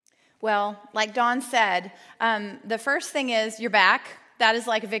Well, like Dawn said, the first thing is you're back. That is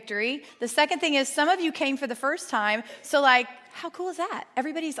like a victory. The second thing is some of you came for the first time. So like, how cool is that?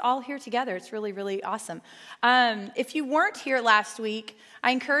 Everybody's all here together. It's really, really awesome. If you weren't here last week,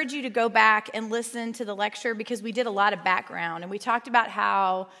 I encourage you to go back and listen to the lecture because we did a lot of background. And we talked about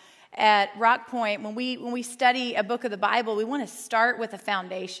how at Rock Point, when we study a book of the Bible, we want to start with a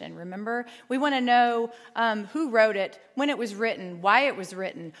foundation, remember? We want to know who wrote it, when it was written, why it was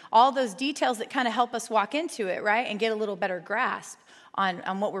written, all those details that kind of help us walk into it, right? And get a little better grasp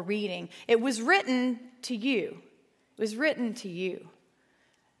on what we're reading. It was written to you. It was written to you.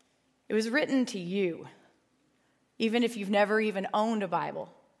 It was written to you. Even if you've never even owned a Bible.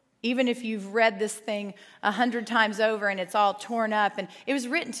 Even if you've read this thing 100 times over and it's all torn up. And it was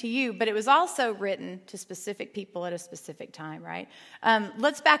written to you, but it was also written to specific people at a specific time, right?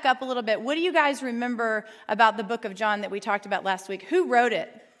 Let's back up a little bit. What do you guys remember about the book of John that we talked about last week? Who wrote it?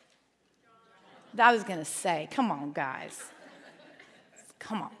 I was going to say, come on, guys.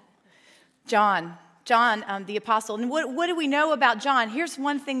 Come on. John, the apostle. And what do we know about John? Here's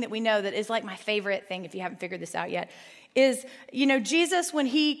one thing that we know that is like my favorite thing, if you haven't figured this out yet, is, Jesus, when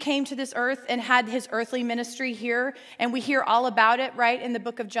he came to this earth and had his earthly ministry here, and we hear all about it, right, in the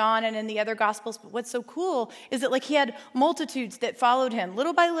book of John and in the other gospels. But what's so cool is that, like, he had multitudes that followed him.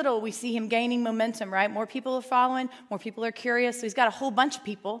 Little by little, we see him gaining momentum, right? More people are following, more people are curious. So he's got a whole bunch of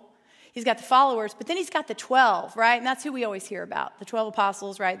people. He's got the followers, but then he's got the 12, right? And that's who we always hear about, the 12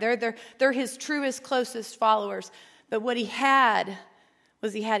 apostles, right? They're his truest, closest followers. But what he had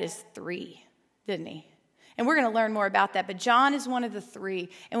was his 3, didn't he? And we're going to learn more about that. But John is one of the 3.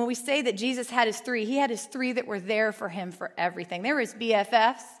 And when we say that Jesus had his 3, he had his 3 that were there for him for everything. They were his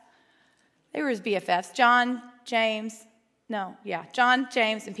BFFs. John, James,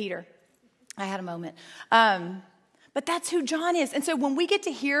 and Peter. I had a moment. But that's who John is. And so when we get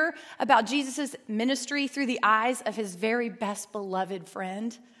to hear about Jesus' ministry through the eyes of his very best beloved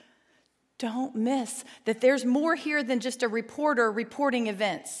friend, don't miss that there's more here than just a reporter reporting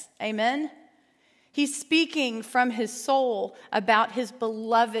events. Amen? He's speaking from his soul about his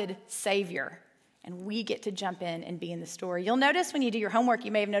beloved Savior. And we get to jump in and be in the story. You'll notice when you do your homework,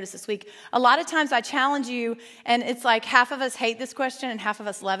 you may have noticed this week, a lot of times I challenge you, and it's like half of us hate this question and half of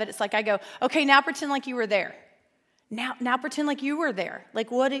us love it. It's like I go, okay, now pretend like you were there. Now pretend like you were there. Like,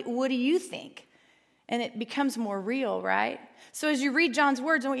 what do you think? And it becomes more real, right? So as you read John's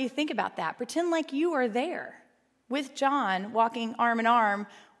words, I want you to think about that. Pretend like you are there with John, walking arm in arm,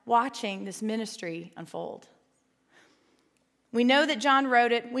 watching this ministry unfold. We know that John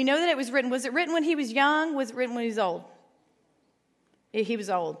wrote it. We know that it was written. Was it written when he was young? Was it written when he was old? He was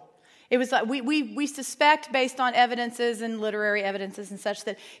old. It was like we suspect, based on evidences and literary evidences and such,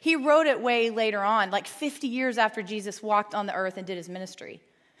 that he wrote it way later on, like 50 years after Jesus walked on the earth and did his ministry.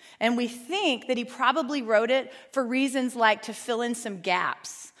 And we think that he probably wrote it for reasons like to fill in some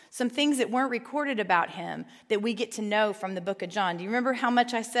gaps, some things that weren't recorded about him that we get to know from the book of John. Do you remember how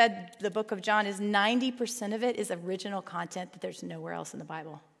much I said the book of John is 90% of it is original content that there's nowhere else in the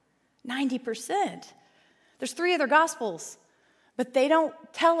Bible? 90%. There's 3 other gospels. But they don't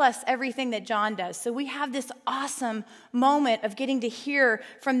tell us everything that John does. So we have this awesome moment of getting to hear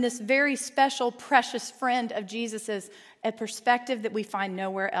from this very special, precious friend of Jesus's a perspective that we find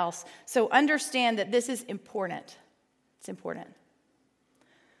nowhere else. So understand that this is important. It's important.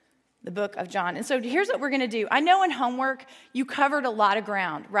 The book of John. And so here's what we're going to do. I know in homework you covered a lot of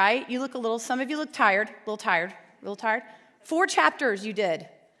ground, right? Some of you look tired, a little tired. 4 chapters you did.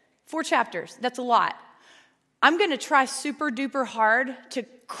 4 chapters. That's a lot. I'm going to try super duper hard to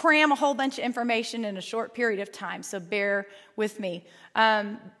cram a whole bunch of information in a short period of time, so bear with me.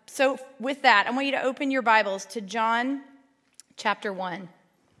 So with that, I want you to open your Bibles to John chapter 1.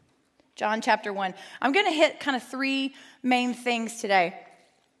 John chapter 1. I'm going to hit kind of 3 main things today.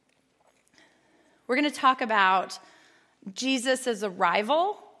 We're going to talk about Jesus'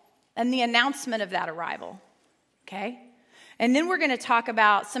 arrival and the announcement of that arrival, okay? And then we're going to talk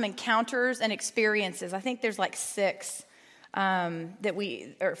about some encounters and experiences. I think there's like 6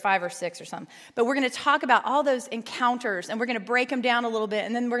 or 5 or 6 or something. But we're going to talk about all those encounters, and we're going to break them down a little bit,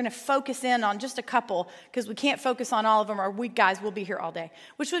 and then we're going to focus in on just a couple, because we can't focus on all of them, or we guys will be here all day,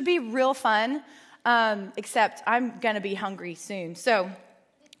 which would be real fun, except I'm going to be hungry soon. So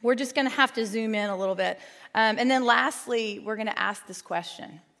we're just going to have to zoom in a little bit. And then lastly, we're going to ask this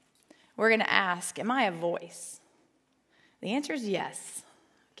question. We're going to ask, am I a voice? The answer is yes.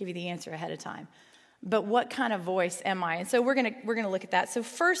 I'll give you the answer ahead of time. But what kind of voice am I? And so we're going to look at that. So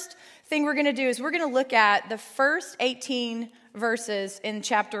first thing we're going to do is we're going to look at the first 18 verses in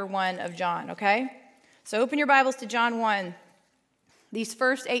chapter 1 of John, okay? So open your Bibles to John 1. These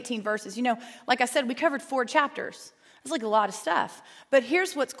first 18 verses, like I said, we covered 4 chapters. That's like a lot of stuff. But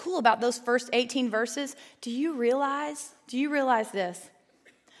here's what's cool about those first 18 verses. Do you realize this?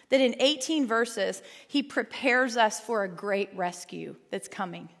 That in 18 verses, he prepares us for a great rescue that's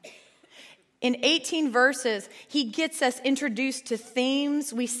coming. In 18 verses, he gets us introduced to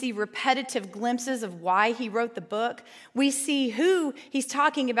themes. We see repetitive glimpses of why he wrote the book. We see who he's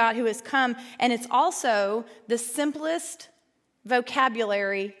talking about who has come. And it's also the simplest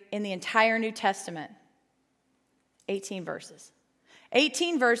vocabulary in the entire New Testament. 18 verses.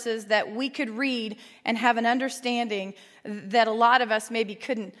 18 verses that we could read and have an understanding that a lot of us maybe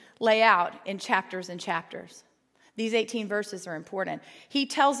couldn't lay out in chapters and chapters. These 18 verses are important. He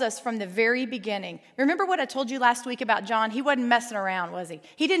tells us from the very beginning. Remember what I told you last week about John? He wasn't messing around, was he?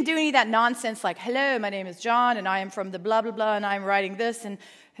 He didn't do any of that nonsense like, hello, my name is John, and I am from the blah, blah, blah, and I'm writing this, and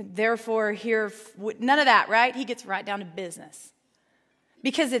therefore here, none of that, right? He gets right down to business.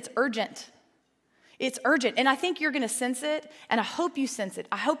 Because it's urgent. It's urgent. And I think you're going to sense it, and I hope you sense it.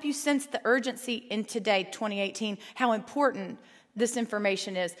 I hope you sense the urgency in today, 2018, how important this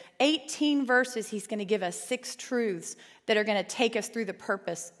information is. 18 verses, he's going to give us 6 truths that are going to take us through the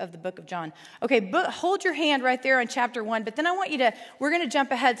purpose of the book of John. Okay, hold your hand right there on chapter 1, but then I want you to, we're going to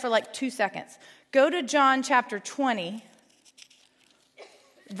jump ahead for like 2 seconds. Go to John chapter 20,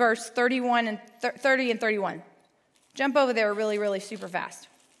 verse 31 and 30 and 31. Jump over there really, really super fast.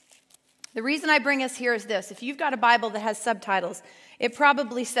 The reason I bring us here is this. If you've got a Bible that has subtitles, it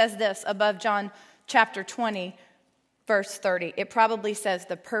probably says this above John chapter 20, verse 30. It probably says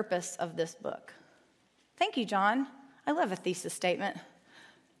the purpose of this book. Thank you, John. I love a thesis statement.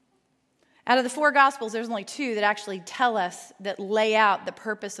 Out of the 4 Gospels, there's only 2 that actually tell us, that lay out the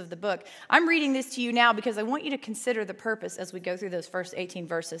purpose of the book. I'm reading this to you now because I want you to consider the purpose as we go through those first 18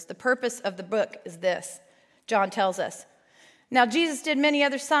 verses. The purpose of the book is this. John tells us, now Jesus did many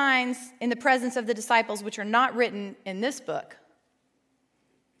other signs in the presence of the disciples, which are not written in this book.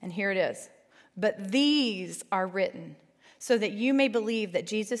 And here it is. But these are written so that you may believe that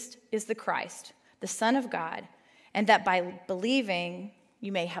Jesus is the Christ, the Son of God, and that by believing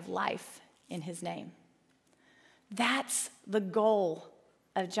you may have life in his name. That's the goal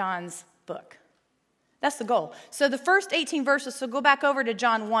of John's book. That's the goal. So the first 18 verses, so go back over to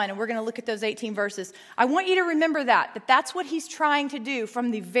John 1, and we're going to look at those 18 verses. I want you to remember that that's what he's trying to do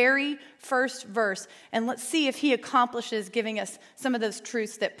from the very first verse. And let's see if he accomplishes giving us some of those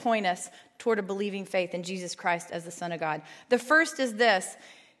truths that point us toward a believing faith in Jesus Christ as the Son of God. The first is this.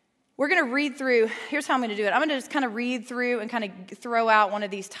 We're going to read through, here's how I'm going to do it. I'm going to just kind of read through and kind of throw out one of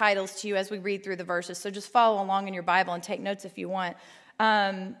these titles to you as we read through the verses. So just follow along in your Bible and take notes if you want.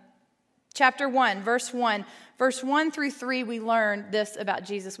 Chapter 1, verse 1. Verse 1 through 3, we learn this about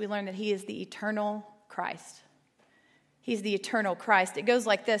Jesus. We learn that he is the eternal Christ. He's the eternal Christ. It goes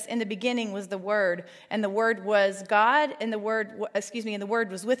like this. In the beginning was the Word, and the Word was God, and the Word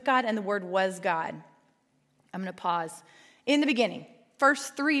was with God, and the Word was God. I'm going to pause. In the beginning,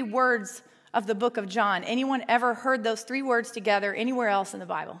 first 3 words of the book of John. Anyone ever heard those 3 words together anywhere else in the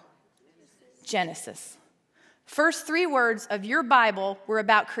Bible? Genesis. First 3 words of your Bible were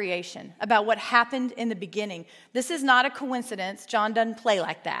about creation, about what happened in the beginning. This is not a coincidence. John doesn't play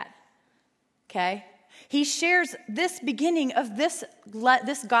like that. Okay? He shares this beginning of this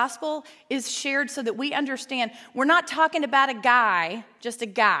gospel is shared so that we understand we're not talking about a guy, just a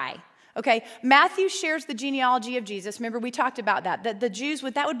guy. Okay, Matthew shares the genealogy of Jesus. Remember, we talked about that the Jews,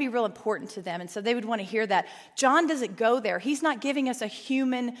 that would be real important to them, and so they would want to hear that. John doesn't go there. He's not giving us a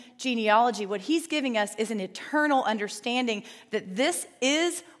human genealogy. What he's giving us is an eternal understanding that this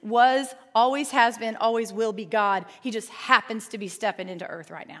is, was, always has been, always will be God. He just happens to be stepping into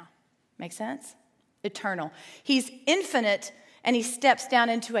earth right now. Make sense? Eternal. He's infinite, and he steps down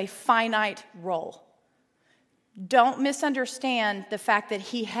into a finite role. Don't misunderstand the fact that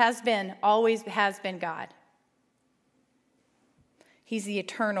he has been, always has been God. He's the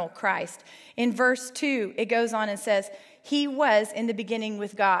eternal Christ. In verse 2, it goes on and says, he was in the beginning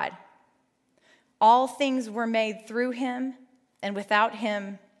with God. All things were made through him, and without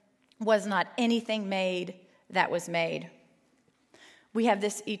him was not anything made that was made. We have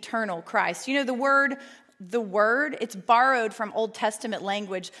this eternal Christ. You know, the word, it's borrowed from Old Testament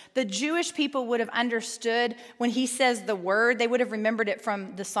language. The Jewish people would have understood when he says the word, they would have remembered it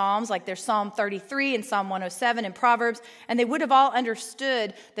from the Psalms, like there's Psalm 33 and Psalm 107 and Proverbs, and they would have all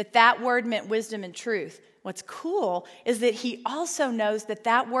understood that word meant wisdom and truth. What's cool is that he also knows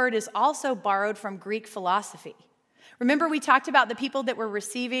that word is also borrowed from Greek philosophy. Remember, we talked about the people that were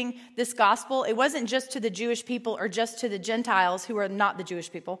receiving this gospel. It wasn't just to the Jewish people or just to the Gentiles who are not the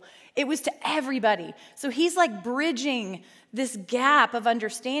Jewish people. It was to everybody. So he's like bridging this gap of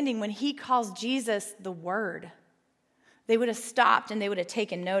understanding when he calls Jesus the Word. They would have stopped and they would have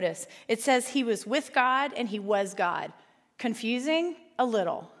taken notice. It says he was with God and he was God. Confusing? A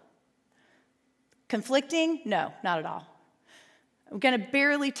little. Conflicting? No, not at all. I'm going to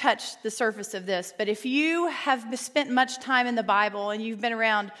barely touch the surface of this, but if you have spent much time in the Bible and you've been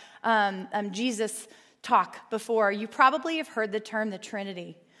around Jesus talk before, you probably have heard the term the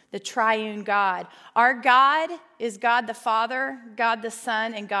Trinity, the triune God. Our God is God the Father, God the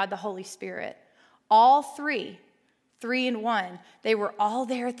Son, and God the Holy Spirit. All three in one. They were all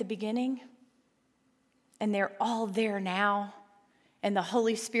there at the beginning, and they're all there now, and the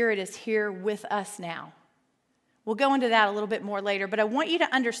Holy Spirit is here with us now. We'll go into that a little bit more later, but I want you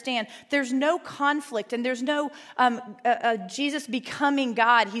to understand there's no conflict and there's no Jesus becoming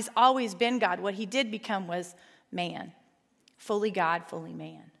God. He's always been God. What he did become was man, fully God, fully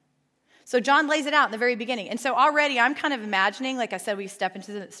man. So John lays it out in the very beginning. And so already I'm kind of imagining, like I said, we step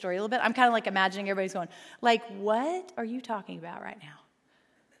into the story a little bit. I'm kind of like imagining everybody's going, like, what are you talking about right now?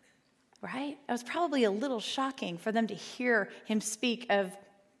 Right? It was probably a little shocking for them to hear him speak of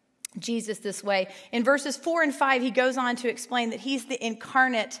Jesus this way. In verses 4 and 5, he goes on to explain that he's the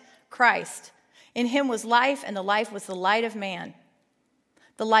incarnate Christ. In him was life, and the life was the light of man.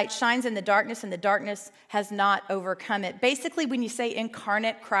 The light shines in the darkness, and the darkness has not overcome it. Basically, when you say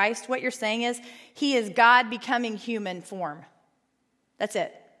incarnate Christ, what you're saying is he is God becoming human form. That's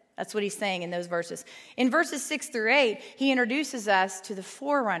it. That's what he's saying in those verses. In verses 6 through 8, he introduces us to the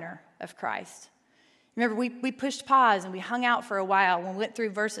forerunner of Christ. Remember, we pushed pause and we hung out for a while when we went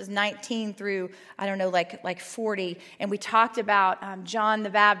through verses 19 through, like 40, and we talked about John the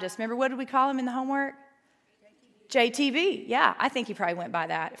Baptist. Remember, what did we call him in the homework? JTB. Yeah, I think he probably went by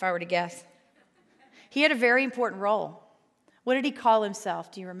that, if I were to guess. He had a very important role. What did he call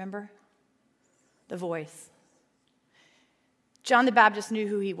himself? Do you remember? The voice. John the Baptist knew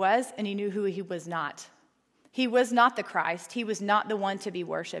who he was, and he knew who he was not. He was not the Christ. He was not the one to be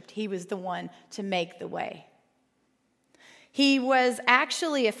worshiped. He was the one to make the way. He was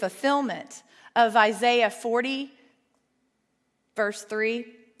actually a fulfillment of Isaiah 40, verse 3.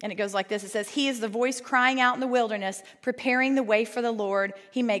 And it goes like this. It says, he is the voice crying out in the wilderness, preparing the way for the Lord.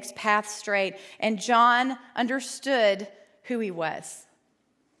 He makes paths straight. And John understood who he was.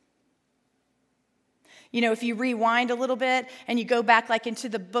 You know, if you rewind a little bit and you go back like into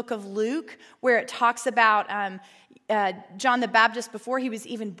the book of Luke, where it talks about John the Baptist before he was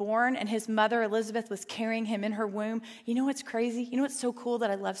even born and his mother Elizabeth was carrying him in her womb. You know what's crazy? You know what's so cool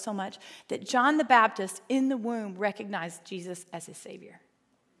that I love so much? That John the Baptist in the womb recognized Jesus as his Savior.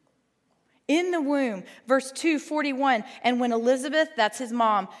 In the womb, verse 2:41, and when Elizabeth, that's his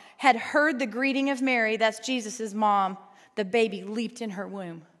mom, had heard the greeting of Mary, that's Jesus' mom, the baby leaped in her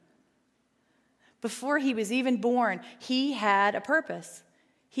womb. Before he was even born, he had a purpose.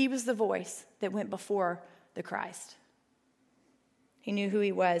 He was the voice that went before the Christ. He knew who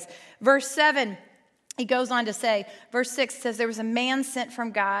he was. Verse 7, he goes on to say, verse 6 says, there was a man sent from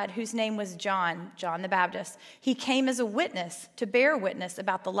God whose name was John the Baptist. He came as a witness to bear witness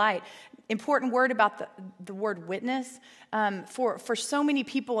about the light. Important word about the word witness. For so many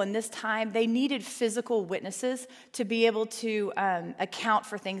people in this time, they needed physical witnesses to be able to account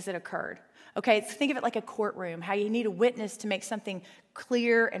for things that occurred. Okay, think of it like a courtroom, how you need a witness to make something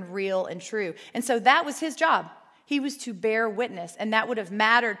clear and real and true. And so that was his job. He was to bear witness, and that would have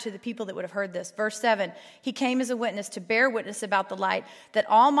mattered to the people that would have heard this. Verse 7, he came as a witness to bear witness about the light, that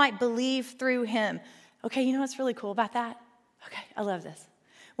all might believe through him. Okay, you know what's really cool about that? Okay, I love this.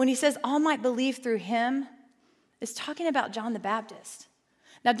 When he says all might believe through him, it's talking about John the Baptist.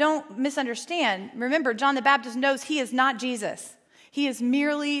 Now, don't misunderstand. Remember, John the Baptist knows he is not Jesus. He is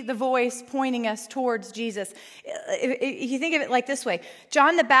merely the voice pointing us towards Jesus. If you think of it like this way,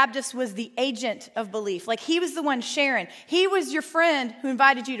 John the Baptist was the agent of belief. Like he was the one sharing. He was your friend who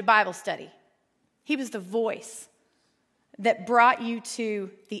invited you to Bible study. He was the voice that brought you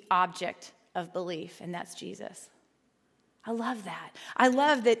to the object of belief, and that's Jesus. I love that. I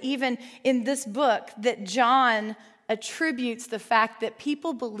love that even in this book that John attributes the fact that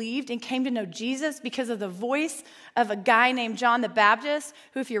people believed and came to know Jesus because of the voice of a guy named John the Baptist,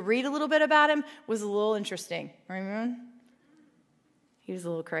 who, if you read a little bit about him, was a little interesting. Remember? He was a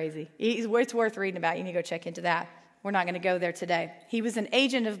little crazy. It's worth reading about. You need to go check into that. We're not going to go there today. He was an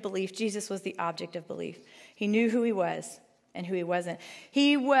agent of belief. Jesus was the object of belief. He knew who he was. and who he wasn't.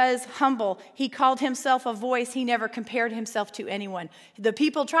 He was humble. He called himself a voice. He never compared himself to anyone. The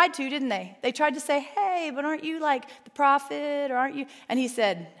people tried to, didn't they? They tried to say, hey, but aren't you like the prophet, or aren't you? And he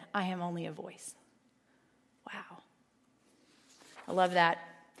said, I am only a voice. Wow. I love that.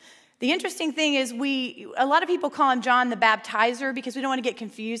 The interesting thing is a lot of people call him John the Baptizer because we don't want to get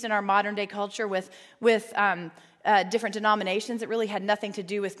confused in our modern day culture with different denominations. It really had nothing to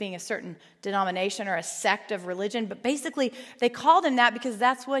do with being a certain denomination or a sect of religion. But basically, they called him that because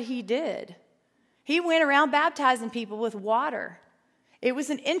that's what he did. He went around baptizing people with water. It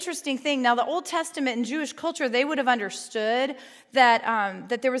was an interesting thing. Now, the Old Testament and Jewish culture, they would have understood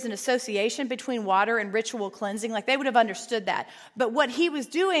that there was an association between water and ritual cleansing. Like, they would have understood that. But what he was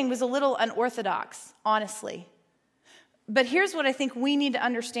doing was a little unorthodox, honestly. But here's what I think we need to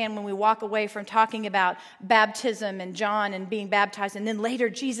understand when we walk away from talking about baptism and John and being baptized, and then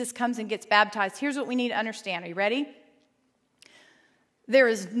later Jesus comes and gets baptized. Here's what we need to understand. Are you ready? There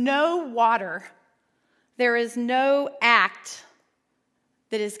is no water, there is no act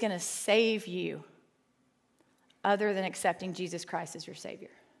that is going to save you other than accepting Jesus Christ as your Savior.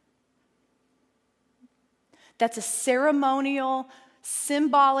 That's a ceremonial,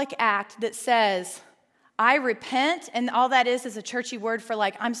 symbolic act that says, I repent, and all that is a churchy word for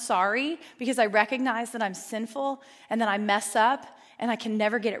like, I'm sorry because I recognize that I'm sinful and that I mess up and I can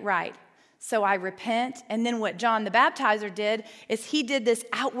never get it right. So I repent. And then what John the Baptizer did is he did this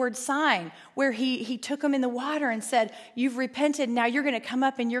outward sign where he took them in the water and said, you've repented, now you're going to come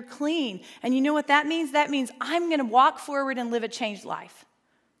up and you're clean. And you know what that means? That means I'm going to walk forward and live a changed life.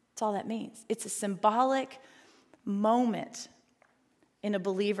 That's all that means. It's a symbolic moment in a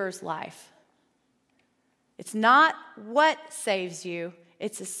believer's life. It's not what saves you.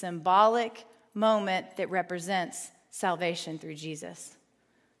 It's a symbolic moment that represents salvation through Jesus.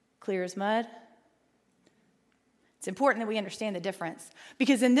 Clear as mud? It's important that we understand the difference.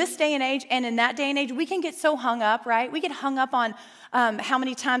 Because in this day and age and in that day and age, we can get so hung up, right? We get hung up on how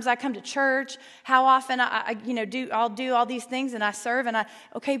many times I come to church, how often I'll do all these things and I serve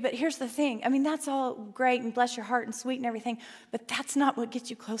okay, but here's the thing. I mean, that's all great and bless your heart and sweet and everything, but that's not what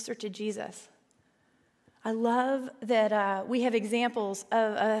gets you closer to Jesus. I love that we have examples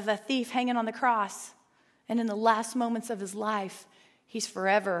of a thief hanging on the cross, and in the last moments of his life, he's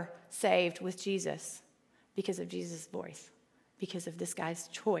forever saved with Jesus because of Jesus' voice, because of this guy's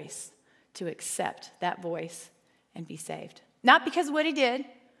choice to accept that voice and be saved. Not because of what he did,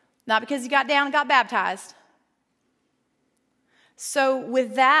 not because he got down and got baptized. So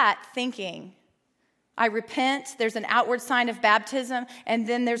with that thinking, I repent, there's an outward sign of baptism, and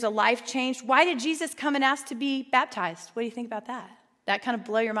then there's a life change. Why did Jesus come and ask to be baptized? What do you think about that? That kind of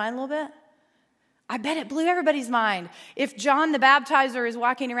blow your mind a little bit? I bet it blew everybody's mind. If John the Baptizer is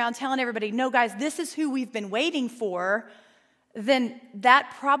walking around telling everybody, no, guys, this is who we've been waiting for, then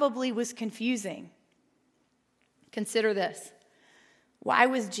that probably was confusing. Consider this. Why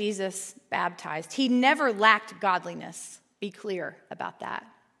was Jesus baptized? He never lacked godliness. Be clear about that.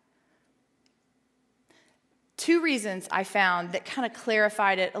 Two reasons I found that kind of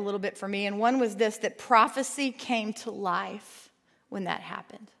clarified it a little bit for me. And one was this, that prophecy came to life when that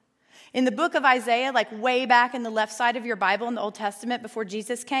happened. In the book of Isaiah, like way back in the left side of your Bible in the Old Testament before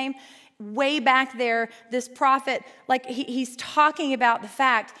Jesus came, way back there, this prophet, like he's talking about the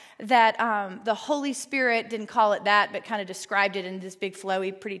fact that the Holy Spirit, didn't call it that, but kind of described it in this big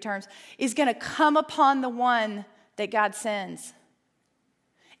flowy, pretty terms, is going to come upon the one that God sends.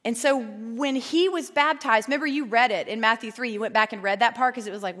 And so when he was baptized, remember you read it in Matthew 3, you went back and read that part because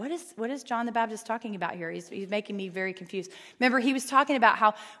it was like, what is John the Baptist talking about here? He's making me very confused. Remember, he was talking about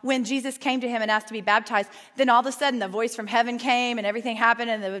how when Jesus came to him and asked to be baptized, then all of a sudden the voice from heaven came and everything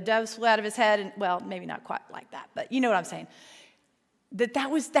happened and the doves flew out of his head. And well, maybe not quite like that, but you know what I'm saying. That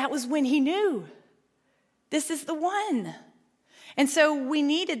was when he knew. This is the one. And so we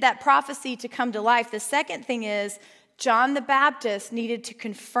needed that prophecy to come to life. The second thing is, John the Baptist needed to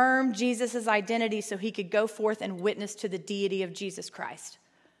confirm Jesus' identity so he could go forth and witness to the deity of Jesus Christ.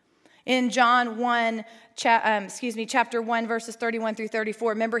 In John 1, chapter 1, verses 31 through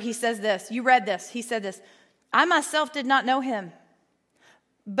 34, remember he says this. You read this. He said this. I myself did not know him,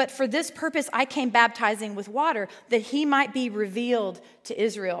 but for this purpose I came baptizing with water, that he might be revealed to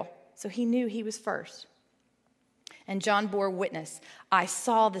Israel. So he knew he was first. And John bore witness. I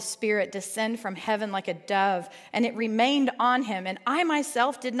saw the Spirit descend from heaven like a dove, and it remained on him, and I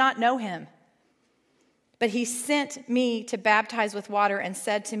myself did not know him. But he sent me to baptize with water and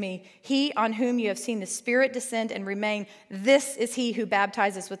said to me, he on whom you have seen the Spirit descend and remain, this is he who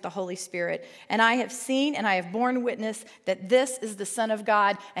baptizes with the Holy Spirit. And I have seen and I have borne witness that this is the Son of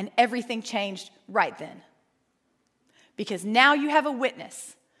God, and everything changed right then. Because now you have a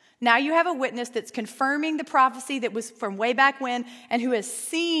witness. Now you have a witness that's confirming the prophecy that was from way back when and who has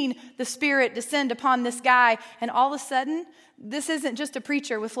seen the Spirit descend upon this guy. And all of a sudden, this isn't just a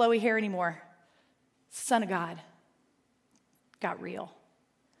preacher with flowy hair anymore. Son of God got real.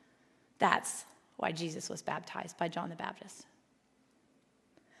 That's why Jesus was baptized by John the Baptist.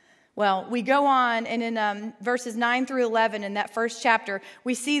 Well, we go on, and in verses 9 through 11 in that first chapter,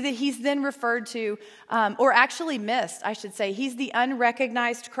 we see that he's then referred to, or actually missed, I should say. He's the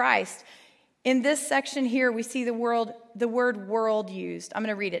unrecognized Christ. In this section here, we see the word world used. I'm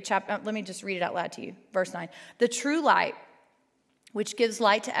going to read it. Let me just read it out loud to you. Verse 9. The true light, which gives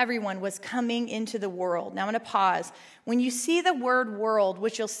light to everyone, was coming into the world. Now I'm going to pause. When you see the word world,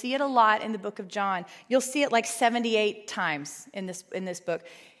 which you'll see it a lot in the book of John, you'll see it like 78 times in this book.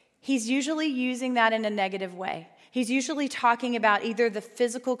 He's usually using that in a negative way. He's usually talking about either the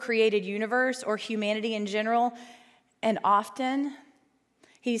physical created universe or humanity in general. And often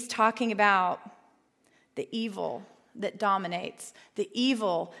he's talking about the evil that dominates, the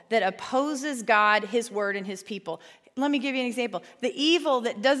evil that opposes God, his word, and his people. Let me give you an example. The evil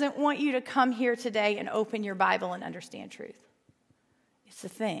that doesn't want you to come here today and open your Bible and understand truth. It's a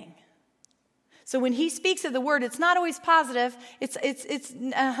thing. So when he speaks of the word, it's not always positive. It's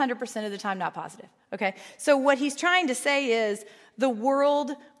 100% of the time not positive, okay? So what he's trying to say is the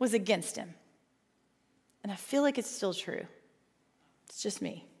world was against him. And I feel like it's still true. It's just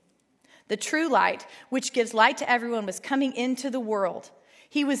me. The true light, which gives light to everyone, was coming into the world.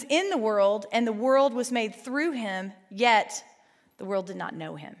 He was in the world, and the world was made through him, yet the world did not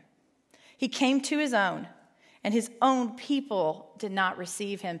know him. He came to his own, and his own people did not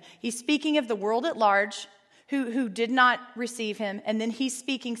receive him. He's speaking of the world at large who did not receive him. And then he's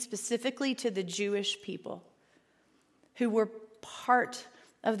speaking specifically to the Jewish people who were part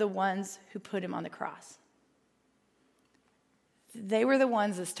of the ones who put him on the cross. They were the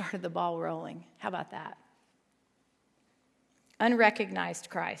ones that started the ball rolling. How about that?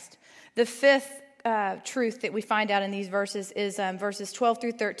 Unrecognized Christ. The fifth truth that we find out in these verses is verses 12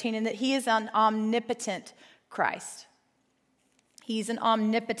 through 13, and that he is an omnipotent Christ. He's an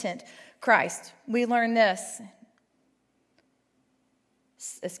omnipotent Christ. We learn this,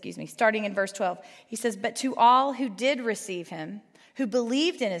 starting in verse 12. He says, but to all who did receive him, who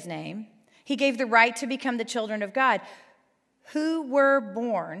believed in his name, he gave the right to become the children of God, who were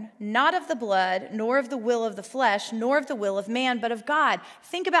born not of the blood, nor of the will of the flesh, nor of the will of man, but of God.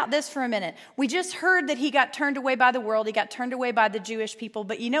 Think about this for a minute. We just heard that he got turned away by the world. He got turned away by the Jewish people.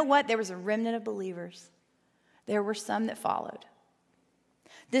 But you know what? There was a remnant of believers. There were some that followed.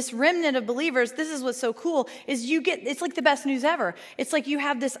 This remnant of believers, this is what's so cool, is it's like the best news ever. It's like you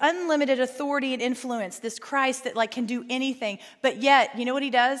have this unlimited authority and influence, this Christ that like can do anything. But yet, you know what he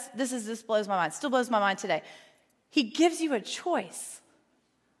does? This blows my mind. Still blows my mind today. He gives you a choice.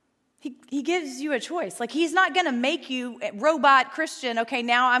 He gives you a choice. Like he's not going to make you a robot Christian. Okay,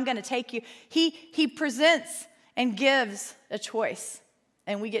 now I'm going to take you. He presents and gives a choice,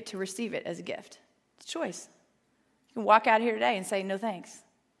 and we get to receive it as a gift. It's a choice. You can walk out here today and say, no thanks.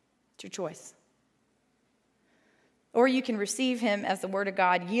 It's your choice. Or you can receive him as the word of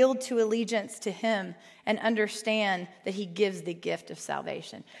God, yield to allegiance to him, and understand that he gives the gift of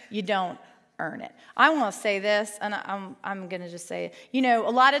salvation. You don't earn it. I want to say this, and I'm going to just say it. You know,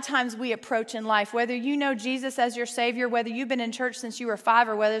 a lot of times we approach in life, whether you know Jesus as your Savior, whether you've been in church since you were 5,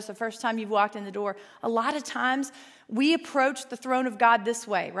 or whether it's the first time you've walked in the door, a lot of times we approach the throne of God this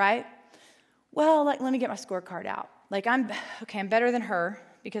way, right? Well, let me get my scorecard out. Like I'm better than her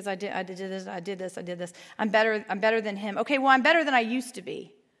because I did this. I'm better than him. Okay, well, I'm better than I used to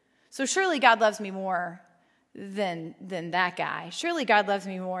be. So surely God loves me more than that guy. Surely God loves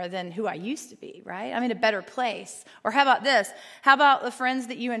me more than who I used to be, right? I'm in a better place. Or how about this? How about the friends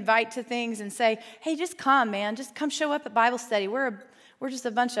that you invite to things and say, hey, just come, man. Just come show up at Bible study. We're just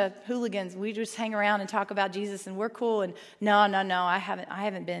a bunch of hooligans. We just hang around and talk about Jesus and we're cool. And no, I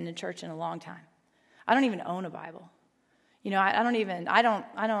haven't been in church in a long time. I don't even own a Bible. You know,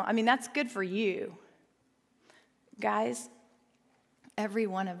 I mean, that's good for you. Guys, every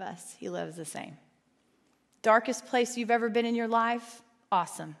one of us, he loves the same. Darkest place you've ever been in your life?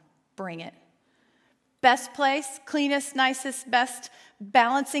 Awesome. Bring it. Best place, cleanest, nicest, best,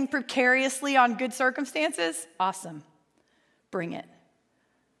 balancing precariously on good circumstances? Awesome. Bring it.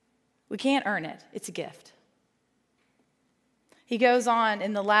 We can't earn it. It's a gift. He goes on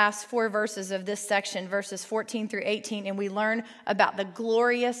in the last 4 verses of this section, verses 14 through 18, and we learn about the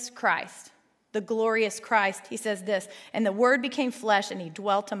glorious Christ. The glorious Christ. He says this, and the Word became flesh and he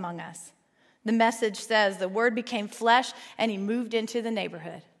dwelt among us. The Message says the Word became flesh and he moved into the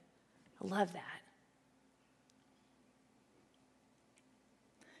neighborhood. I love that.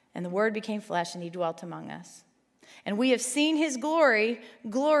 And the Word became flesh, and he dwelt among us. And we have seen his glory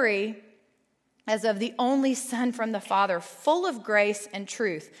as of the only Son from the Father, full of grace and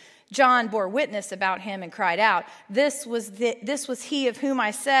truth. John bore witness about him and cried out, this was he of whom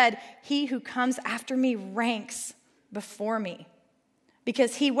I said, he who comes after me ranks before me,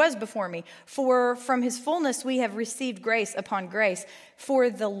 because he was before me. For from his fullness we have received grace upon grace. For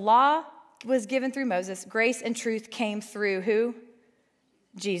the law was given through Moses, grace and truth came through who?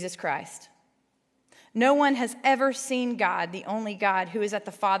 Jesus Christ. No one has ever seen God, the only God who is at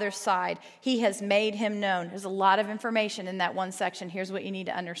the Father's side. He has made him known. There's a lot of information in that one section. Here's what you need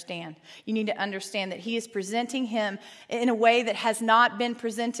to understand. You need to understand that he is presenting him in a way that has not been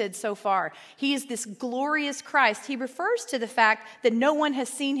presented so far. He is this glorious Christ. He refers to the fact that no one has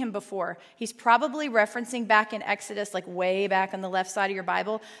seen him before. He's probably referencing back in Exodus, like way back on the left side of your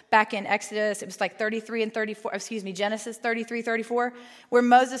Bible. Back in Exodus, it was like Genesis 33, 34, where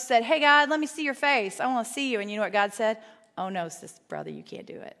Moses said, hey, God, let me see your face. I want to see you. And you know what God said? Oh, no, sis, brother, you can't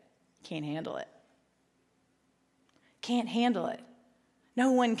do it. Can't handle it. Can't handle it.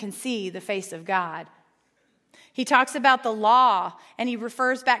 No one can see the face of God. He talks about the law, and he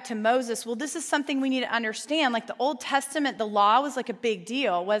refers back to Moses. Well, this is something we need to understand. Like the Old Testament, the law was like a big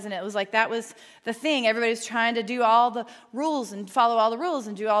deal, wasn't it? It was like that was the thing. Everybody's trying to do all the rules and follow all the rules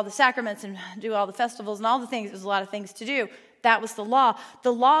and do all the sacraments and do all the festivals and all the things. There's a lot of things to do. That was the law.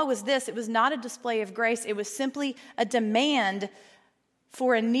 The law was this. It was not a display of grace. It was simply a demand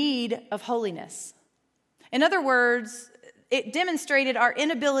for a need of holiness. In other words, it demonstrated our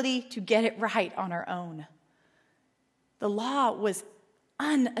inability to get it right on our own. The law was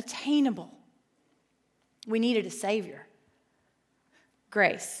unattainable. We needed a Savior.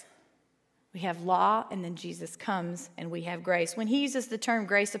 Grace. We have law, and then Jesus comes, and we have grace. When he uses the term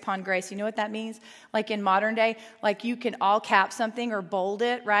grace upon grace, you know what that means? Like in modern day, like you can all cap something or bold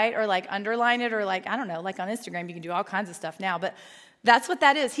it, right? Or like underline it, or like, I don't know, like on Instagram, you can do all kinds of stuff now. But that's what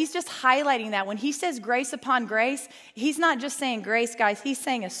that is. He's just highlighting that. When he says grace upon grace, he's not just saying grace, guys. He's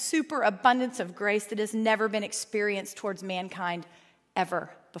saying a super abundance of grace that has never been experienced towards mankind ever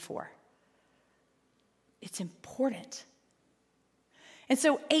before. It's important. And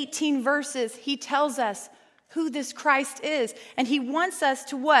so 18 verses, he tells us who this Christ is. And he wants us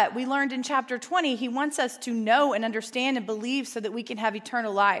to what? We learned in chapter 20, he wants us to know and understand and believe so that we can have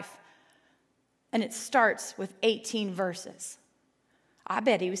eternal life. And it starts with 18 verses. I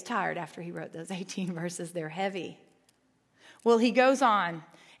bet he was tired after he wrote those 18 verses. They're heavy. Well, he goes on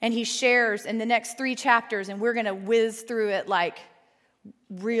and he shares in the next 3 chapters, and we're going to whiz through it like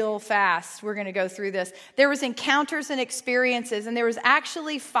real fast. We're going to go through this. There was encounters and experiences, and there was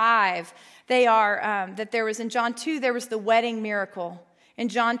actually 5. They are that there was in John 2, there was the wedding miracle. In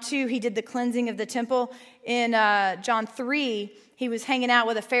John 2, he did the cleansing of the temple. In John 3, he was hanging out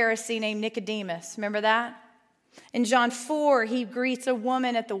with a Pharisee named Nicodemus. Remember that? In John 4, he greets a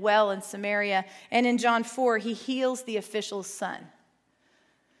woman at the well in Samaria. And in John 4, he heals the official's son.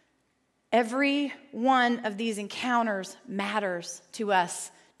 Every one of these encounters matters to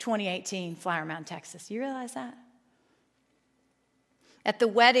us, 2018, Flower Mound, Texas. You realize that? At the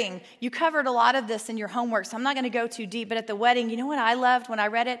wedding, you covered a lot of this in your homework, so I'm not going to go too deep. But at the wedding, you know what I loved when I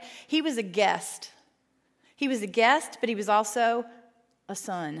read it? He was a guest. He was a guest, but he was also a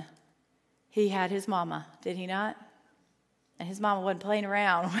son. He had his mama, did he not? And his mama wasn't playing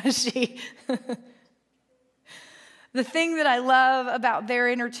around, was she? The thing that I love about their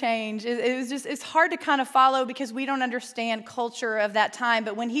interchange is it's hard to kind of follow because we don't understand culture of that time.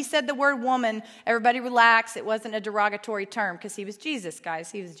 But when he said the word woman, everybody relaxed. It wasn't a derogatory term because he was Jesus,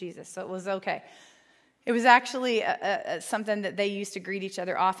 guys. He was Jesus, so it was okay. It was actually something that they used to greet each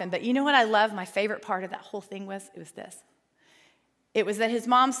other often. But you know what I love? My favorite part of that whole thing was this. It was that his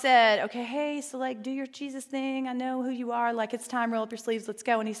mom said, okay, hey, so like do your Jesus thing. I know who you are. Like it's time, roll up your sleeves, let's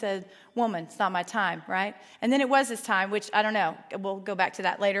go. And he said, woman, it's not my time, right? And then it was his time, which I don't know. We'll go back to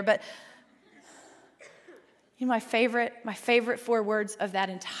that later. But you know my favorite 4 words of that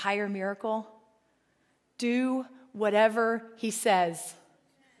entire miracle? Do whatever he says.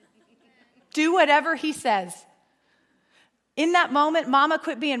 Do whatever he says. In that moment, mama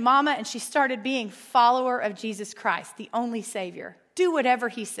quit being mama and she started being follower of Jesus Christ, the only Savior. Do whatever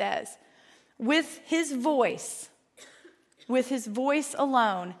he says. With his voice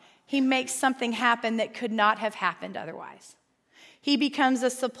alone, he makes something happen that could not have happened otherwise. He becomes a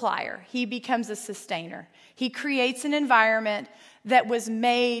supplier. He becomes a sustainer. He creates an environment that was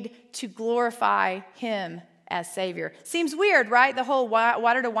made to glorify him as Savior. Seems weird, right? The whole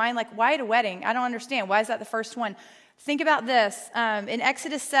water to wine, like why at a wedding? I don't understand. Why is that the first one? Think about this. In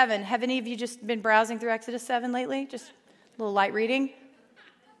Exodus 7, have any of you just been browsing through Exodus 7 lately? Just a little light reading?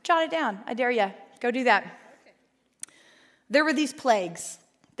 Jot it down. I dare you. Go do that. There were these plagues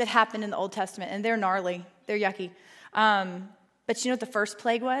that happened in the Old Testament, and they're gnarly. They're yucky. But you know what the first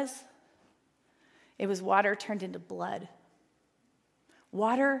plague was? It was water turned into blood.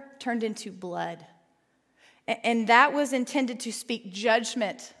 Water turned into blood. And that was intended to speak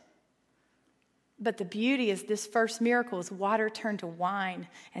judgment. But the beauty is this first miracle is water turned to wine.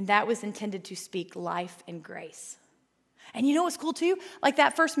 And that was intended to speak life and grace. And you know what's cool too? Like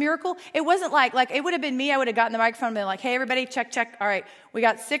that first miracle, it wasn't like it would have been me. I would have gotten the microphone and been like, hey, everybody, check. All right, we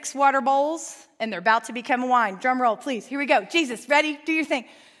got 6 water bowls and they're about to become wine. Drum roll, please. Here we go. Jesus, ready? Do your thing.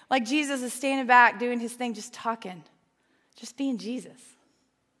 Like Jesus is standing back, doing his thing, just talking, just being Jesus.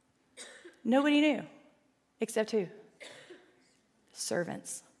 Nobody knew except who?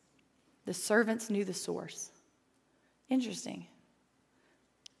 Servants. The servants knew the source. Interesting.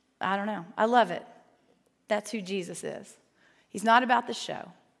 I don't know. I love it. That's who Jesus is. He's not about the show.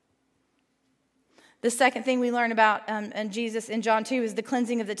 The second thing we learn about Jesus in John 2 is the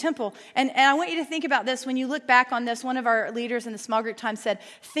cleansing of the temple. And I want you to think about this. When you look back on this, one of our leaders in the small group time said,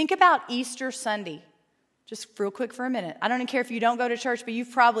 think about Easter Sunday. Just real quick for a minute. I don't care if you don't go to church, but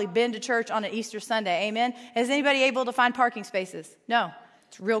you've probably been to church on an Easter Sunday. Amen? Is anybody able to find parking spaces? No.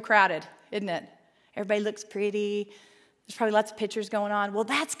 It's real crowded, isn't it? Everybody looks pretty. There's probably lots of pictures going on. Well,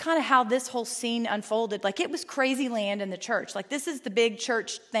 that's kind of how this whole scene unfolded. Like, it was crazy land in the church. Like, this is the big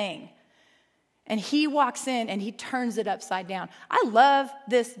church thing. And he walks in and he turns it upside down. I love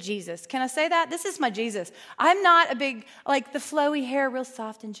this Jesus. Can I say that? This is my Jesus. I'm not a big, like the flowy hair, real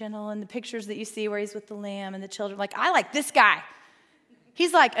soft and gentle, and the pictures that you see where he's with the lamb and the children. Like, I like this guy.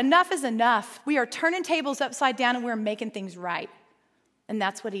 He's like, enough is enough. We are turning tables upside down and we're making things right. And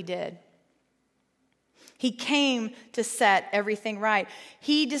that's what he did. He came to set everything right.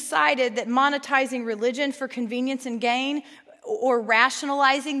 He decided that monetizing religion for convenience and gain or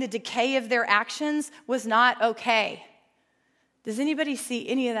rationalizing the decay of their actions was not okay. Does anybody see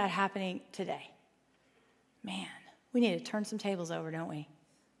any of that happening today? Man, we need to turn some tables over, don't we?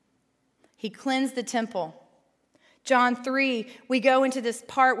 He cleansed the temple. John 3, we go into this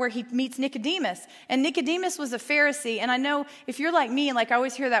part where he meets Nicodemus. And Nicodemus was a Pharisee. And I know if you're like me, and like I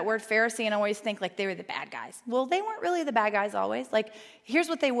always hear that word Pharisee and I always think like they were the bad guys. Well, they weren't really the bad guys always. Like, here's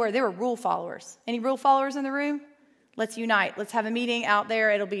what they were. They were rule followers. Any rule followers in the room? Let's unite. Let's have a meeting out there.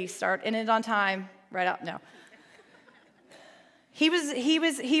 It'll be start in it on time. Right out. No. He was a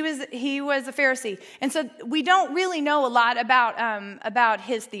Pharisee. And so we don't really know a lot about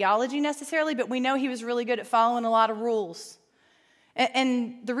his theology necessarily, but we know he was really good at following a lot of rules.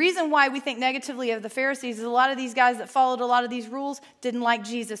 And the reason why we think negatively of the Pharisees is a lot of these guys that followed a lot of these rules didn't like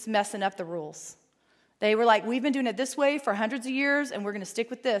Jesus messing up the rules. They were like, we've been doing it this way for hundreds of years, and we're going to stick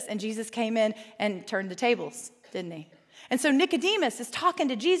with this. And Jesus came in and turned the tables, didn't he? And so Nicodemus is talking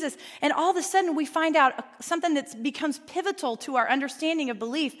to Jesus, and all of a sudden we find out something that becomes pivotal to our understanding of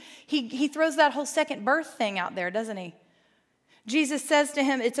belief. He throws that whole second birth thing out there, doesn't he? Jesus says to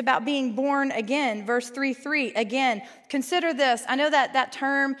him, it's about being born again. Verse 3:3, again, consider this. I know that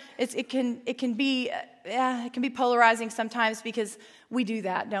term, it can be polarizing sometimes because we do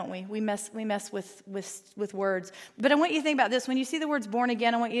that, don't we? We mess with words. But I want you to think about this. When you see the words born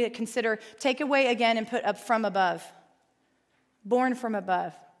again, I want you to consider, take away again and put up from above. Born from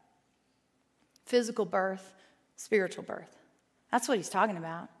above. Physical birth, spiritual birth. That's what he's talking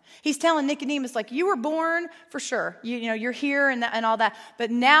about. He's telling Nicodemus, like, you were born for sure. You know, you're here and all that. But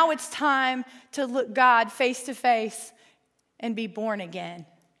now it's time to look God face to face and be born again.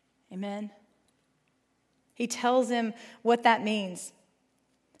 Amen? He tells him what that means.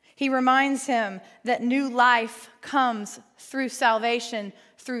 He reminds him that new life comes through salvation,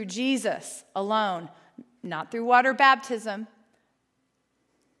 through Jesus alone. Not through water baptism,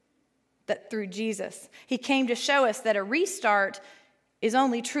 but through Jesus. He came to show us that a restart is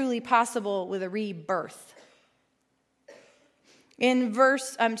only truly possible with a rebirth. In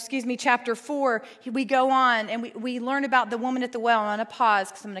chapter 4, we go on and we learn about the woman at the well. I'm going to pause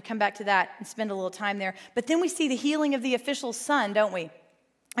because I'm going to come back to that and spend a little time there. But then we see the healing of the official son, don't we?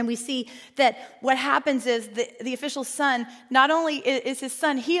 And we see that what happens is the official son, not only is his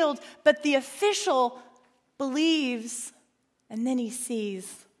son healed, but the official believes and then he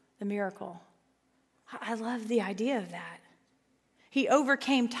sees the miracle. I love the idea of that. He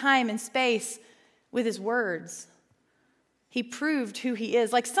overcame time and space with his words. He proved who he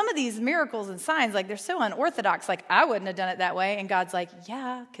is. Like some of these miracles and signs, like they're so unorthodox. Like I wouldn't have done it that way. And God's like,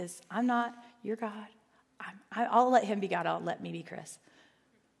 yeah, because I'm not your God. I'll let him be God. I'll let me be Kris.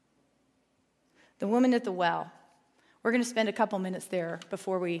 The woman at the well. We're going to spend a couple minutes there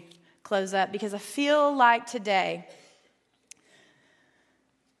before we close up because I feel like today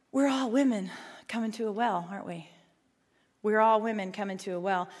We're all women coming to a well, aren't we? We're all women coming to a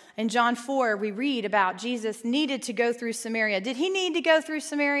well. In John 4, we read about Jesus needed to go through Samaria. Did he need to go through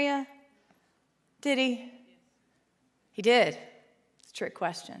Samaria? Did he? He did. It's a trick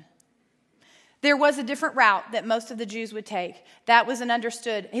question. There was a different route that most of the Jews would take. That was an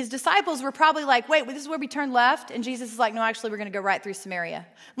understood. His disciples were probably like, wait, this is where we turn left? And Jesus is like, no, actually, we're going to go right through Samaria.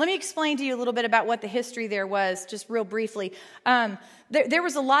 Let me explain to you a little bit about what the history there was, just real briefly. There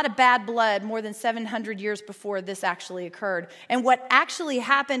was a lot of bad blood more than 700 years before this actually occurred. And what actually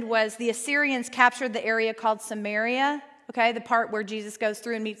happened was the Assyrians captured the area called Samaria, okay, the part where Jesus goes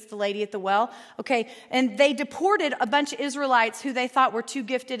through and meets the lady at the well, okay, and they deported a bunch of Israelites who they thought were too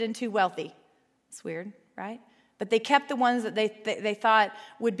gifted and too wealthy. It's weird, right? But they kept the ones that they thought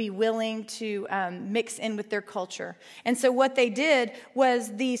would be willing to mix in with their culture. And so what they did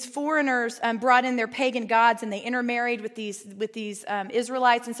was these foreigners brought in their pagan gods and they intermarried with these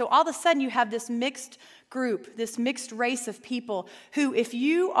Israelites. And so all of a sudden you have this mixed group, this mixed race of people who, if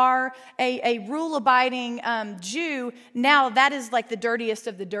you are a rule-abiding Jew, now that is like the dirtiest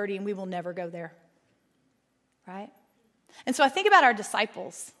of the dirty and we will never go there, right? And so I think about our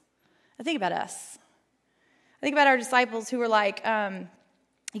disciples. I think about us. I think about our disciples who were like,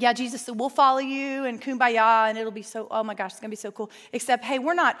 yeah, Jesus said, we'll follow you and kumbaya and it'll be so, oh my gosh, it's going to be so cool. Except, hey,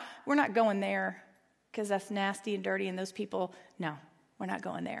 we're not going there because that's nasty and dirty and those people, no, we're not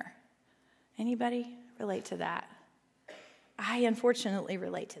going there. Anybody relate to that? I unfortunately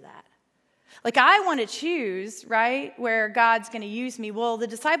relate to that. Like, I want to choose, right, where God's going to use me. Well, the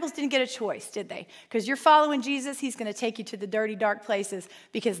disciples didn't get a choice, did they? Because you're following Jesus, he's going to take you to the dirty, dark places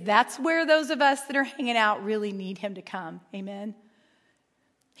because that's where those of us that are hanging out really need him to come. Amen?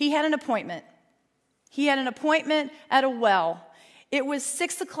 He had an appointment. He had an appointment at a well. It was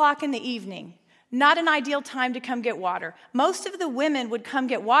 6 o'clock in the evening. Not an ideal time to come get water. Most of the women would come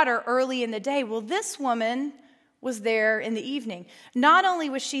get water early in the day. Well, this woman was there in the evening. Not only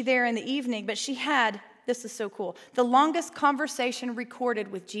was she there in the evening, but she had, this is so cool, the longest conversation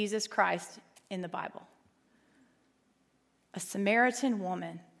recorded with Jesus Christ in the Bible. A Samaritan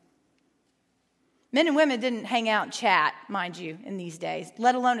woman. Men and women didn't hang out and chat, mind you, in these days,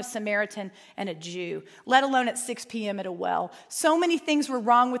 let alone a Samaritan and a Jew, let alone at 6 p.m. at a well. So many things were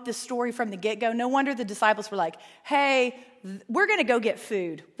wrong with this story from the get-go. No wonder the disciples were like, hey, we're going to go get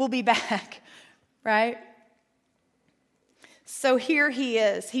food. We'll be back, right? So here he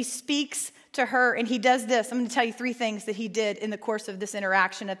is. He speaks to her and he does this. I'm going to tell you 3 things that he did in the course of this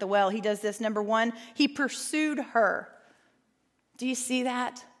interaction at the well. He does this. Number 1, he pursued her. Do you see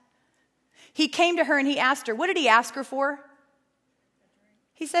that? He came to her and he asked her. What did he ask her for?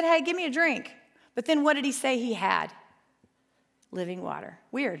 He said, hey, give me a drink. But then what did he say he had? Living water.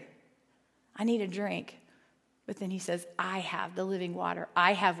 Weird. I need a drink. But then he says, I have the living water.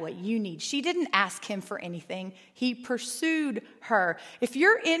 I have what you need. She didn't ask him for anything. He pursued her. If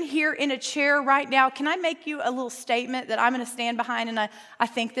you're in here in a chair right now, can I make you a little statement that I'm going to stand behind? And I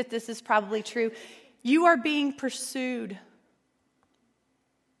think that this is probably true. You are being pursued.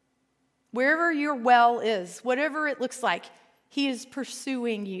 Wherever your well is, whatever it looks like, he is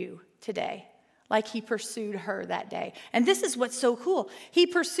pursuing you today. Like he pursued her that day. And this is what's so cool. He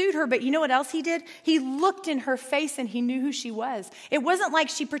pursued her, but you know what else he did? He looked in her face and he knew who she was. It wasn't like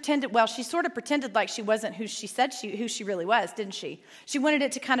she pretended, well, she sort of pretended like she wasn't who she said who she really was, didn't she? She wanted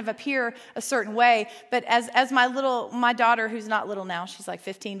it to kind of appear a certain way. But as my daughter, who's not little now, she's like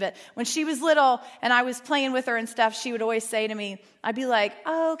 15, but when she was little and I was playing with her and stuff, she would always say to me, I'd be like,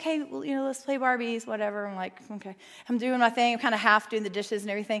 oh, okay, well, let's play Barbies, whatever. I'm like, okay. I'm doing my thing. I'm kind of half doing the dishes and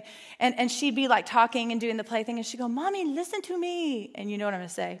everything. And she'd be like talking and doing the play thing. And she'd go, Mommy, listen to me. And you know what I'm going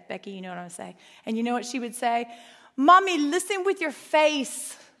to say. Becky, you know what I'm going to say. And you know what she would say? Mommy, listen with your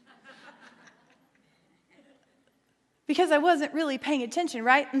face. Because I wasn't really paying attention,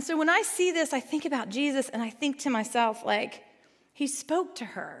 right? And so when I see this, I think about Jesus and I think to myself, like, he spoke to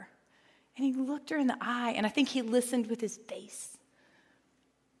her. And he looked her in the eye. And I think he listened with his face.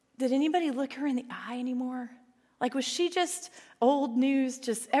 Did anybody look her in the eye anymore? Like, was she just old news?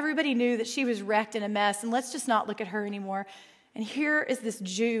 Just everybody knew that she was wrecked in a mess, and let's just not look at her anymore. And here is this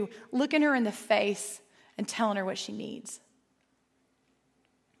Jew looking her in the face and telling her what she needs.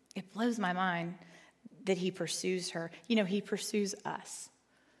 It blows my mind that he pursues her. He pursues us.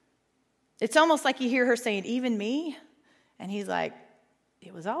 It's almost like you hear her saying, even me? And he's like,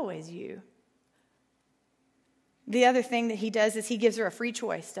 it was always you. The other thing that he does is he gives her a free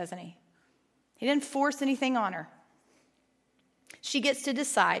choice, doesn't he? He didn't force anything on her. She gets to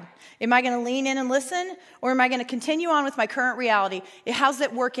decide, am I going to lean in and listen, or am I going to continue on with my current reality? How's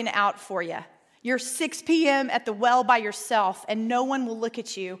that working out for you? You're 6 p.m. at the well by yourself, and no one will look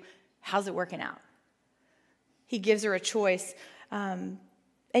at you. How's it working out? He gives her a choice. And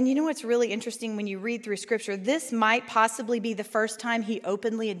you know what's really interesting when you read through Scripture? This might possibly be the first time he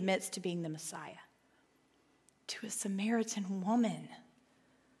openly admits to being the Messiah. To a Samaritan woman.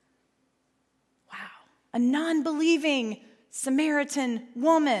 Wow. A non-believing Samaritan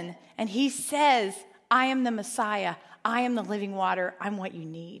woman. And he says, I am the Messiah. I am the living water. I'm what you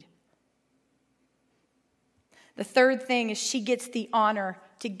need. The third thing is she gets the honor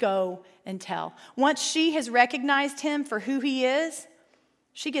to go and tell. Once she has recognized him for who he is,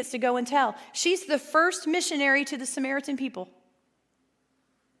 she gets to go and tell. She's the first missionary to the Samaritan people.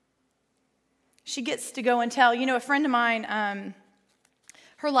 She gets to go and tell. You know, a friend of mine,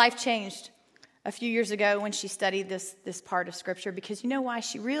 her life changed a few years ago when she studied this part of Scripture, because you know why?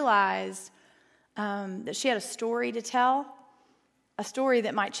 She realized that she had a story to tell, a story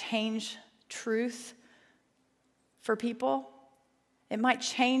that might change truth for people. It might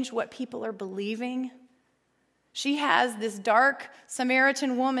change what people are believing. She has this dark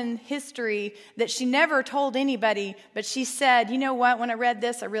Samaritan woman history that she never told anybody, but she said, you know what, when I read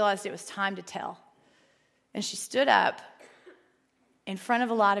this, I realized it was time to tell. And she stood up in front of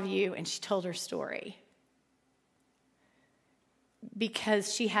a lot of you and she told her story.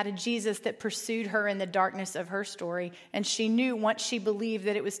 Because she had a Jesus that pursued her in the darkness of her story. And she knew once she believed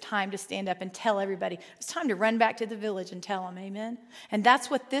that it was time to stand up and tell everybody. It was time to run back to the village and tell them, amen? And that's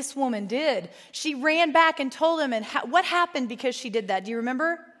what this woman did. She ran back and told them. And what happened because she did that? Do you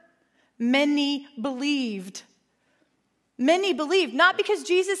remember? Many believed. Many believed. Not because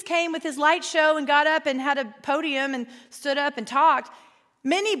Jesus came with his light show and got up and had a podium and stood up and talked.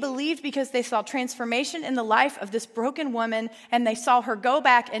 Many believed because they saw transformation in the life of this broken woman, and they saw her go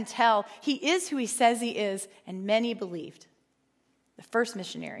back and tell, he is who he says he is, and many believed. The first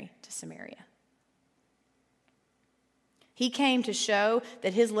missionary to Samaria. He came to show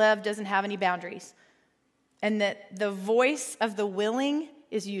that his love doesn't have any boundaries, and that the voice of the willing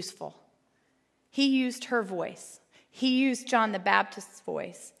is useful. He used her voice. He used John the Baptist's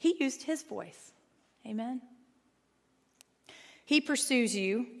voice. He used his voice. Amen? He pursues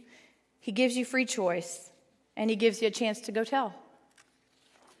you, he gives you free choice, and he gives you a chance to go tell.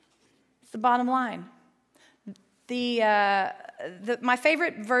 It's the bottom line. My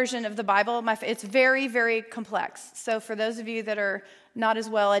favorite version of the Bible, it's very, very complex. So for those of you that are not as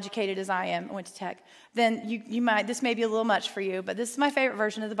well educated as I am, I went to tech, then you might, this may be a little much for you, but this is my favorite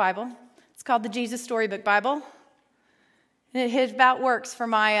version of the Bible. It's called the Jesus Storybook Bible. And it about works for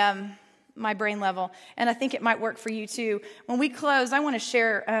my brain level, and I think it might work for you too. When we close, I want to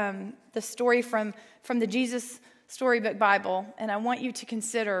share the story from the Jesus Storybook Bible, and I want you to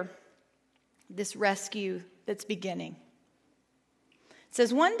consider this rescue that's beginning. It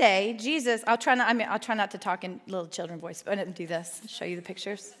says, one day, Jesus, I'll try not to talk in little children voice, but I didn't do this. I'll show you the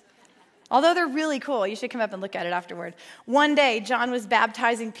pictures. Although they're really cool. You should come up and look at it afterward. One day, John was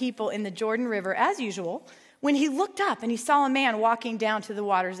baptizing people in the Jordan River, as usual. When he looked up and he saw a man walking down to the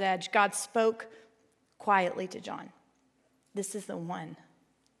water's edge, God spoke quietly to John. This is the one.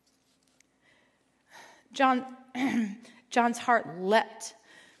 John's heart leapt.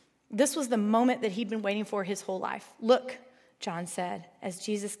 This was the moment that he'd been waiting for his whole life. Look, John said, as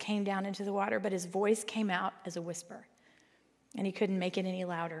Jesus came down into the water, but his voice came out as a whisper, and he couldn't make it any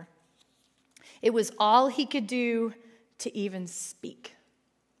louder. It was all he could do to even speak.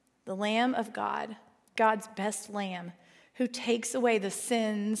 The Lamb of God, God's best lamb, who takes away the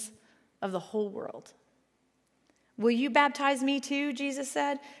sins of the whole world. Will you baptize me too, Jesus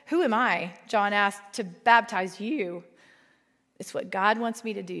said. Who am I, John asked, to baptize you? It's what God wants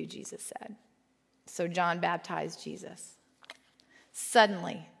me to do, Jesus said. So John baptized Jesus.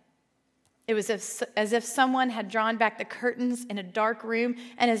 Suddenly, it was as if someone had drawn back the curtains in a dark room,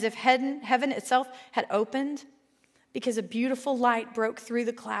 and as if heaven itself had opened, because a beautiful light broke through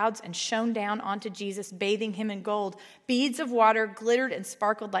the clouds and shone down onto Jesus, bathing him in gold. Beads of water glittered and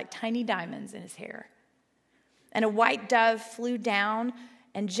sparkled like tiny diamonds in his hair. And a white dove flew down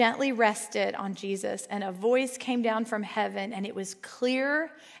and gently rested on Jesus, and a voice came down from heaven, and it was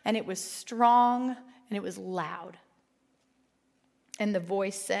clear, and it was strong, and it was loud. And the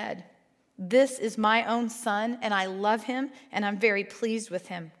voice said, "This is my own son, and I love him, and I'm very pleased with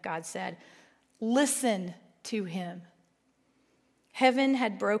him," God said. Listen to him. Heaven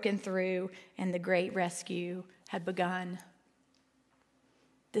had broken through, and the great rescue had begun.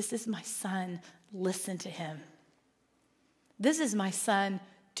 This is my son. Listen to him. This is my son.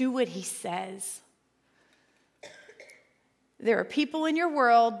 Do what he says. There are people in your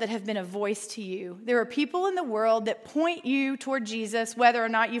world that have been a voice to you. There are people in the world that point you toward Jesus, whether or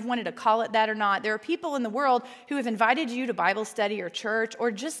not you've wanted to call it that or not. There are people in the world who have invited you to Bible study or church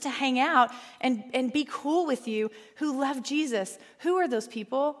or just to hang out and be cool with you, who love Jesus. Who are those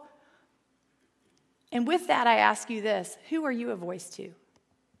people? And with that, I ask you this: who are you a voice to?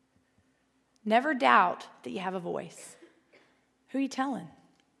 Never doubt that you have a voice. Who are you telling?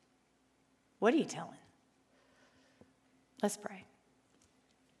 What are you telling? Let's pray.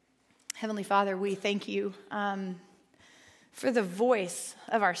 Heavenly Father, we thank you for the voice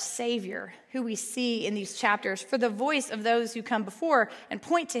of our Savior, who we see in these chapters, for the voice of those who come before and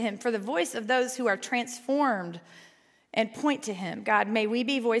point to him, for the voice of those who are transformed and point to him. God, may we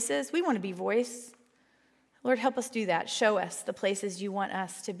be voices. We want to be voice. Lord, help us do that. Show us the places you want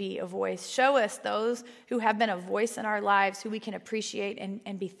us to be a voice. Show us those who have been a voice in our lives who we can appreciate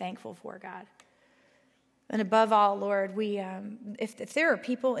and be thankful for, God. And above all, Lord, if there are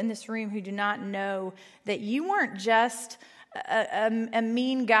people in this room who do not know that you weren't just a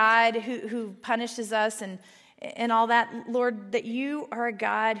mean God who punishes us and all that, Lord, that you are a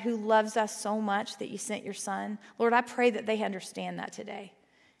God who loves us so much that you sent your Son. Lord, I pray that they understand that today.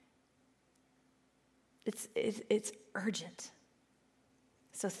 It's urgent.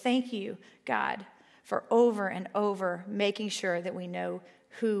 So thank you, God, for over and over making sure that we know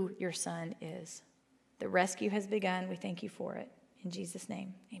who your Son is. The rescue has begun. We thank you for it. In Jesus'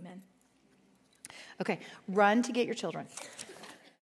 name, amen. Okay, run to get your children.